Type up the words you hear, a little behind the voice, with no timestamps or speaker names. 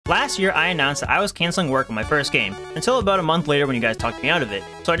Last year, I announced that I was canceling work on my first game, until about a month later when you guys talked me out of it,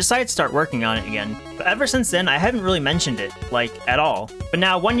 so I decided to start working on it again. But ever since then, I haven't really mentioned it, like, at all. But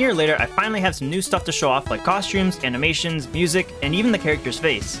now, 1 year later, I finally have some new stuff to show off, like costumes, animations, music, and even the character's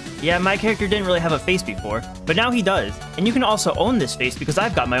face. Yeah, my character didn't really have a face before, but now he does. And you can also own this face because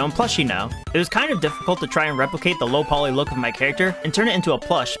I've got my own plushie now. It was kind of difficult to try and replicate the low poly look of my character and turn it into a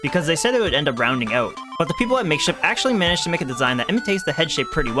plush because they said it would end up rounding out. But the people at Makeshift actually managed to make a design that imitates the head shape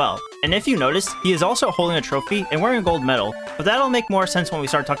pretty well. And if you notice, he is also holding a trophy and wearing a gold medal, but that'll make more sense when we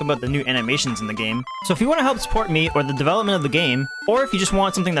start talking about the new animations in the game. So if you want to help support me or the development of the game, or if you just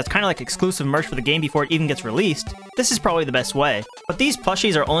want something that's kind of like exclusive merch for the game before it even gets released, this is probably the best way. But these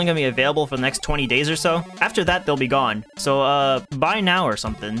plushies are only going to be available for the next 20 days or so. After that, they'll be gone. So, buy now or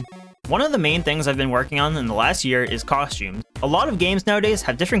something. One of the main things I've been working on in the last year is costumes. A lot of games nowadays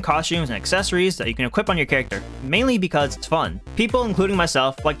have different costumes and accessories that you can equip on your character, mainly because it's fun. People, including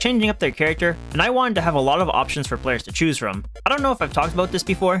myself, like changing up their character, and I wanted to have a lot of options for players to choose from. I don't know if I've talked about this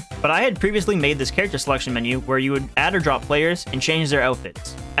before, but I had previously made this character selection menu where you would add or drop players and change their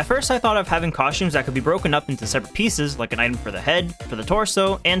outfits. At first I thought of having costumes that could be broken up into separate pieces, like an item for the head, for the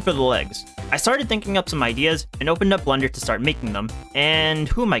torso, and for the legs. I started thinking up some ideas and opened up Blender to start making them, and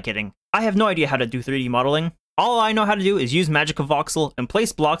who am I kidding? I have no idea how to do 3D modeling. All I know how to do is use magic of Voxel and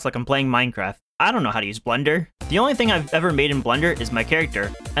place blocks like I'm playing Minecraft. I don't know how to use Blender. The only thing I've ever made in Blender is my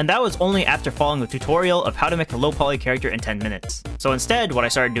character, and that was only after following a tutorial of how to make a low poly character in 10 minutes. So instead, what I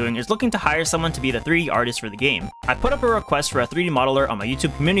started doing is looking to hire someone to be the 3D artist for the game. I put up a request for a 3D modeler on my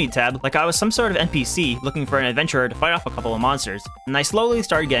YouTube community tab like I was some sort of NPC looking for an adventurer to fight off a couple of monsters, and I slowly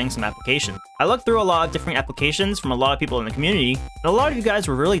started getting some applications. I looked through a lot of different applications from a lot of people in the community, and a lot of you guys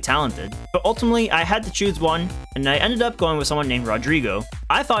were really talented. But ultimately, I had to choose one, and I ended up going with someone named Rodrigo.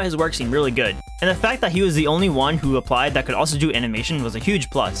 I thought his work seemed really good, and the fact that he was the only one who applied that could also do animation was a huge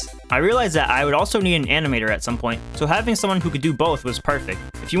plus. I realized that I would also need an animator at some point, so having someone who could do both was perfect.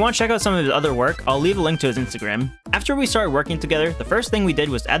 If you want to check out some of his other work, I'll leave a link to his Instagram. After we started working together, the first thing we did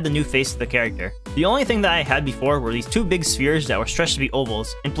was add the new face to the character. The only thing that I had before were these two big spheres that were stretched to be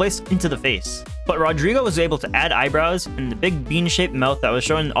ovals and placed into the face. But Rodrigo was able to add eyebrows and the big bean-shaped mouth that was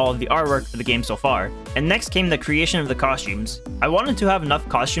shown in all of the artwork for the game so far. And next came the creation of the costumes. I wanted to have enough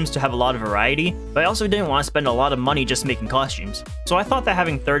costumes to have a lot of variety, but I also didn't want to spend a lot of money just making costumes. So I thought that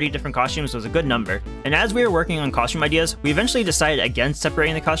having 30 different costumes was a good number. And as we were working on costume ideas, we eventually decided against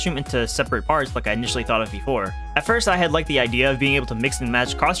separating the costume into separate parts like I initially thought of before. At first I had liked the idea of being able to mix and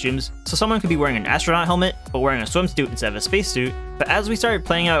match costumes, so someone could be wearing an astronaut helmet, but wearing a swimsuit instead of a spacesuit. But as we started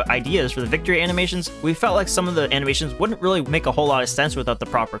playing out ideas for the victory animations, we felt like some of the animations wouldn't really make a whole lot of sense without the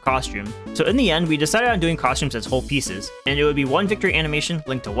proper costume. So in the end, we decided on doing costumes as whole pieces, and it would be one victory animation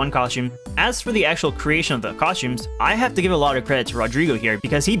linked to one costume. As for the actual creation of the costumes, I have to give a lot of credit to Rodrigo here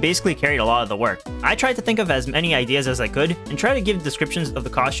because he basically carried a lot of the work. I tried to think of as many ideas as I could and try to give descriptions of the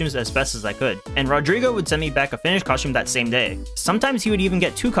costumes as best as I could, and Rodrigo would send me back a finished costume that same day. Sometimes he would even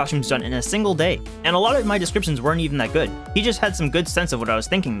get 2 costumes done in a single day, and a lot of my descriptions weren't even that good. He just had some good sense of what I was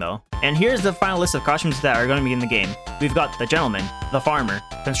thinking though. And here's the final list of costumes that are going to be in the game. We've got the gentleman, the farmer,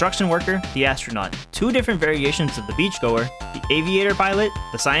 construction worker, the astronaut, 2 different variations of the beachgoer, the aviator pilot,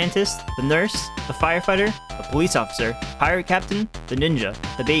 the scientist, the nurse, the firefighter, the police officer, pirate captain, the ninja,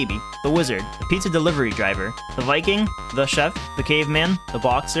 the baby, the wizard, the pizza delivery driver, the Viking, the chef, the caveman, the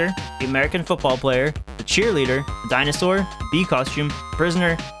boxer, the American football player, the cheerleader, the dinosaur, the bee costume, the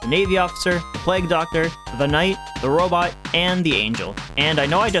prisoner, the navy officer, the plague doctor, the knight, the robot, and the angel. And I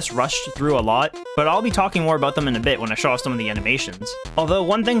know I just rushed through a lot, but I'll be talking more about them in a bit when I show off some of the animations. Although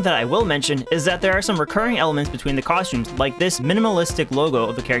one thing that I will mention is that there are some recurring elements between the costumes, like this minimalistic logo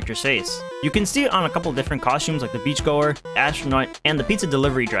of the character's face. You can see it on a couple different costumes like the beachgoer, the astronaut, and the pizza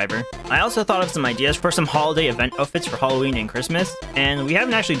delivery driver. I also thought of some ideas for some holiday event outfits for Halloween and Christmas, and we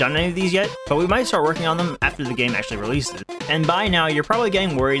haven't actually done any of these yet, but we might start working on them after the game actually releases. And by now, you're probably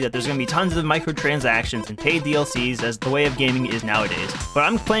getting worried that there's going to be tons of microtransactions and paid DLCs as the way of gaming is nowadays, but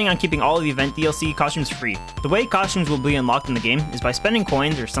I'm planning on keeping all of the event DLC costumes free. The way costumes will be unlocked in the game is by spending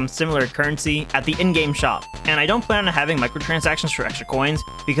coins or some similar currency at the in-game shop, and I don't plan on having microtransactions for extra coins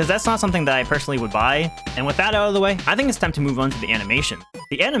because that's not something that I personally would buy. And with that out of the way, I think it's time to move on to the animation.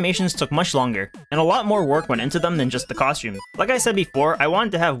 The animations took much longer, and a lot more work went into them than just the costumes. Like I said before, I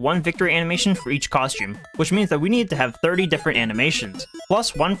wanted to have one victory animation for each costume, which means that we needed to have 30 different animations,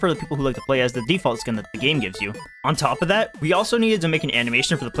 plus one for the people who like to play as the default skin that the game gives you. On top of that, we also needed to make an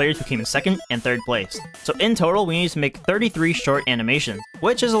animation for the players who came in 2nd and 3rd place. So in total, we needed to make 33 short animations,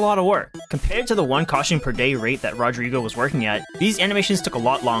 which is a lot of work. Compared to the 1 costume per day rate that Rodrigo was working at, these animations took a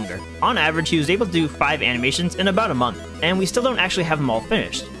lot longer. On average, he was able to do 5 animations in about a month, and we still don't actually have them all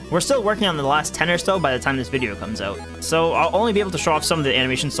finished. We're still working on the last 10 or so by the time this video comes out, so I'll only be able to show off some of the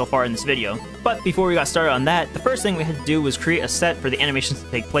animations so far in this video. But before we got started on that, the first thing we had to do was create a set for the animations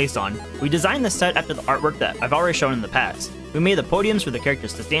to take place on. We designed the set after the artwork that I've already shown in the past. We made the podiums for the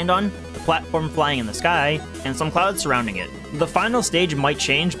characters to stand on, the platform flying in the sky, and some clouds surrounding it. The final stage might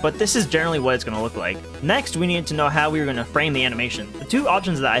change, but this is generally what it's going to look like. Next, we needed to know how we were going to frame the animation. The two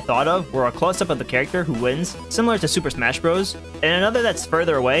options that I thought of were a close-up of the character who wins, similar to Super Smash Bros., and another that's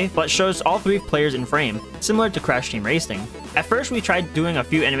further away, but shows all 3 players in frame, similar to Crash Team Racing. At first, we tried doing a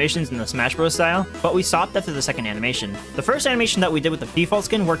few animations in the Smash Bros style, but we stopped after the second animation. The first animation that we did with the default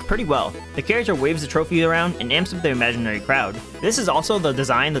skin worked pretty well. The character waves the trophy around and amps up the imaginary crowd. This is also the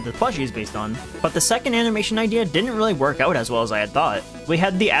design that the plushie is based on. But the second animation idea didn't really work out as well as I had thought. We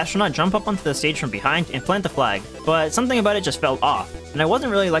had the astronaut jump up onto the stage from behind and plant the flag, but something about it just felt off, and I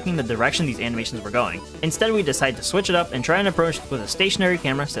wasn't really liking the direction these animations were going. Instead, we decided to switch it up and try an approach with a stationary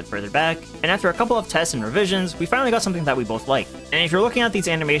camera set further back, and after a couple of tests and revisions, we finally got something that we both liked. And if you're looking at these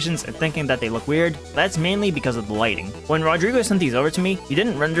animations and thinking that they look weird, that's mainly because of the lighting. When Rodrigo sent these over to me, he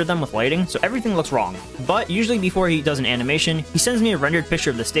didn't render them with lighting, so everything looks wrong. But usually before he does an animation, he sends me a rendered picture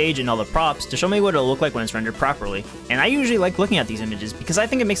of the stage and all the props to show me what it'll look like when it's rendered properly. And I usually like looking at these images because I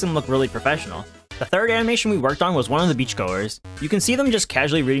think it makes them look really professional. The third animation we worked on was one of the beachgoers. You can see them just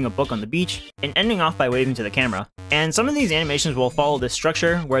casually reading a book on the beach and ending off by waving to the camera. And some of these animations will follow this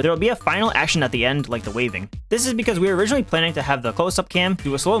structure where there will be a final action at the end, like the waving. This is because we were originally planning to have the close-up cam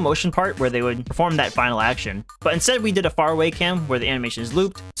do a slow motion part where they would perform that final action. But instead we did a far-away cam where the animation is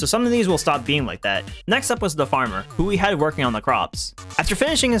looped, so some of these will stop being like that. Next up was the farmer, who we had working on the crops. After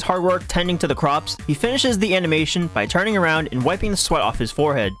finishing his hard work tending to the crops, he finishes the animation by turning around and wiping the sweat off his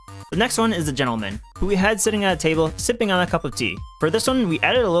forehead. The next one is the gentleman, who we had sitting at a table sipping on a cup of tea. For this one, we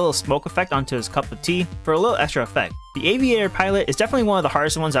added a little smoke effect onto his cup of tea for a little extra effect. The aviator pilot is definitely one of the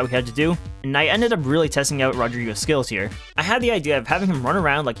hardest ones that we had to do, and I ended up really testing out Rodrigo's skills here. I had the idea of having him run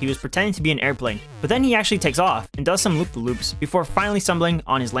around like he was pretending to be an airplane, but then he actually takes off and does some loop-the-loops before finally stumbling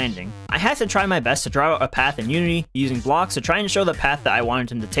on his landing. I had to try my best to draw out a path in Unity using blocks to try and show the path that I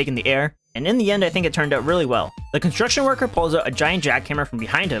wanted him to take in the air, and in the end I think it turned out really well. The construction worker pulls out a giant jackhammer from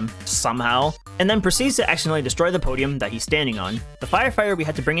behind him, somehow, and then proceeds to accidentally destroy the podium that he's standing on. The firefighter we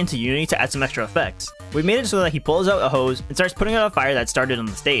had to bring into Unity to add some extra effects. We made it so that he pulls out a hose and starts putting out a fire that started on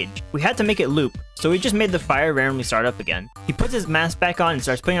the stage. We had to make it loop, so we just made the fire randomly start up again. He puts his mask back on and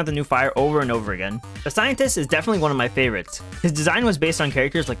starts putting out the new fire over and over again. The scientist is definitely one of my favorites. His design was based on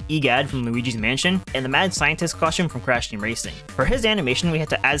characters like Egad from Luigi's Mansion and the Mad Scientist costume from Crash Team Racing. For his animation, we had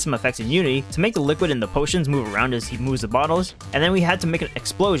to add some effects in Unity to make the liquid in the potions move around as he moves the bottles, and then we had to make an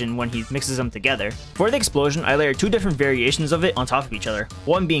explosion when he mixes them together. For the explosion, I layered 2 different variations of it on top of each other,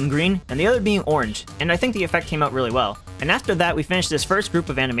 one being green and the other being orange, and I think the effect came out really well. And after that, we finished this first group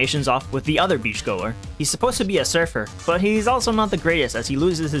of animations off with the other beachgoer. He's supposed to be a surfer, but he's also not the greatest as he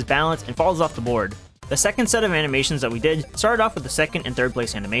loses his balance and falls off the board. The second set of animations that we did started off with the second and third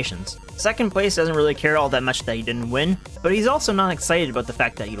place animations. Second place doesn't really care all that much that he didn't win, but he's also not excited about the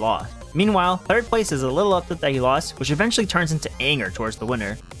fact that he lost. Meanwhile, third place is a little upset that he lost, which eventually turns into anger towards the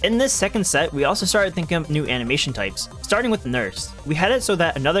winner. In this second set, we also started thinking of new animation types, starting with the nurse. We had it so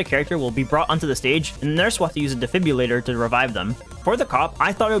that another character will be brought onto the stage, and the nurse will have to use a defibrillator to revive them. For the cop,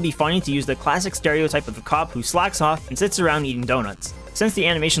 I thought it would be funny to use the classic stereotype of the cop who slacks off and sits around eating donuts. Since the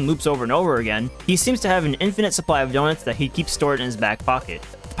animation loops over and over again, he seems to have an infinite supply of donuts that he keeps stored in his back pocket.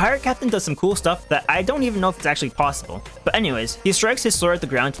 The pirate captain does some cool stuff that I don't even know if it's actually possible. But anyways, he strikes his sword at the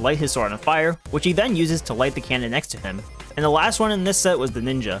ground to light his sword on fire, which he then uses to light the cannon next to him. And the last one in this set was the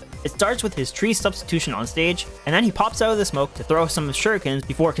ninja. It starts with his tree substitution on stage, and then he pops out of the smoke to throw some shurikens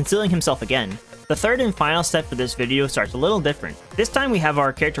before concealing himself again. The third and final step for this video starts a little different. This time we have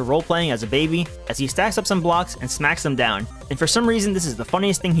our character role-playing as a baby, as he stacks up some blocks and smacks them down, and for some reason this is the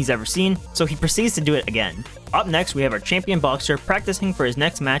funniest thing he's ever seen, so he proceeds to do it again. Up next, we have our champion boxer practicing for his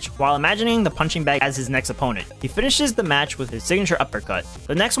next match while imagining the punching bag as his next opponent. He finishes the match with his signature uppercut.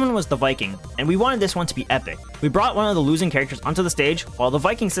 The next one was the Viking, and we wanted this one to be epic. We brought one of the losing characters onto the stage while the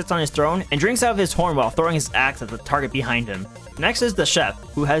Viking sits on his throne and drinks out of his horn while throwing his axe at the target behind him. Next is the chef,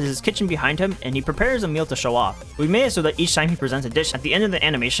 who has his kitchen behind him and he prepares a meal to show off. We made it so that each time he presents a dish at the end of the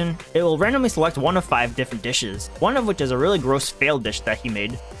animation, it will randomly select one of 5 different dishes, one of which is a really gross failed dish that he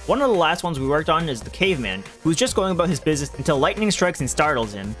made. One of the last ones we worked on is the caveman, who's just going about his business until lightning strikes and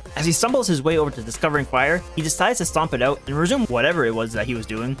startles him. As he stumbles his way over to discovering fire, he decides to stomp it out and resume whatever it was that he was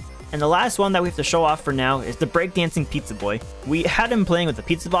doing. And the last one that we have to show off for now is the breakdancing pizza boy. We had him playing with the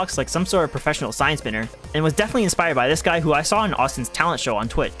pizza box like some sort of professional sign spinner, and was definitely inspired by this guy who I saw in Austin's talent show on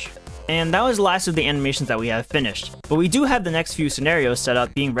Twitch. And that was the last of the animations that we have finished. But we do have the next few scenarios set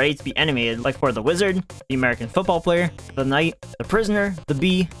up being ready to be animated, like for the wizard, the American football player, the knight, the prisoner, the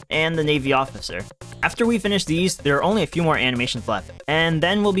bee, and the Navy officer. After we finish these, there are only a few more animations left, and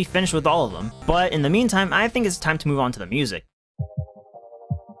then we'll be finished with all of them. But in the meantime, I think it's time to move on to the music.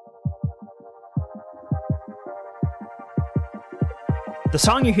 The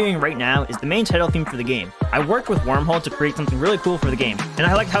song you're hearing right now is the main title theme for the game. I worked with WRMHOLE to create something really cool for the game, and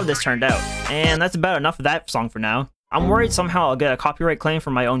I liked how this turned out. And that's about enough of that song for now. I'm worried somehow I'll get a copyright claim for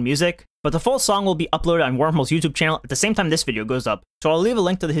my own music, but the full song will be uploaded on WRMHOLE's YouTube channel at the same time this video goes up, so I'll leave a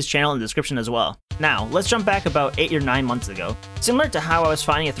link to his channel in the description as well. Now, let's jump back about 8 or 9 months ago. Similar to how I was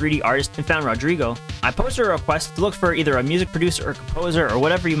finding a 3D artist and found Rodrigo, I posted a request to look for either a music producer or composer or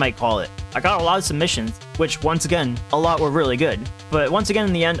whatever you might call it. I got a lot of submissions, which once again, a lot were really good. But once again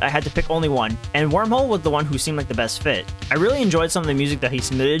in the end, I had to pick only one, and WRMHOLE was the one who seemed like the best fit. I really enjoyed some of the music that he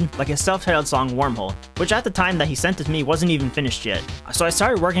submitted, like his self-titled song WRMHOLE, which at the time that he sent it to me wasn't even finished yet. So I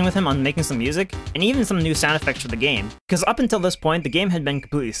started working with him on making some music, and even some new sound effects for the game, because up until this point the game had been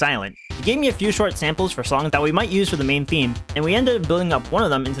completely silent. He gave me a few short samples for songs that we might use for the main theme, and we ended up building up one of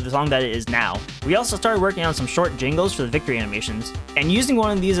them into the song that it is now. We also started working on some short jingles for the victory animations, and using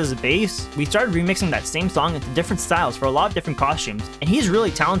one of these as a base, we started remixing that same song into different styles for a lot of different costumes, and he's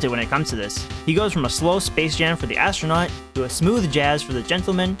really talented when it comes to this. He goes from a slow space jam for the astronaut, to a smooth jazz for the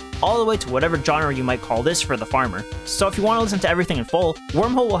gentleman, all the way to whatever genre you might call this for the farmer. So if you want to listen to everything in full,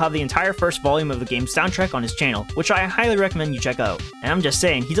 WRMHOLE will have the entire first volume of the game's soundtrack on his channel, which I highly recommend you check out. And I'm just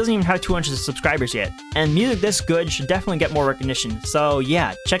saying, he doesn't even have 200 subscribers yet, and music this good should definitely get more recognition, so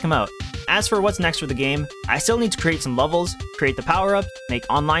yeah, check him out. As for what's next for the game, I still need to create some levels, create the power-ups, make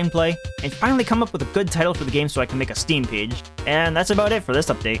online play, and finally come up with a good title for the game so I can make a Steam page. And that's about it for this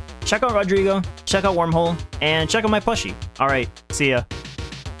update. Check out Rodrigo, check out WRMHOLE, and check out my plushie. Alright, see ya.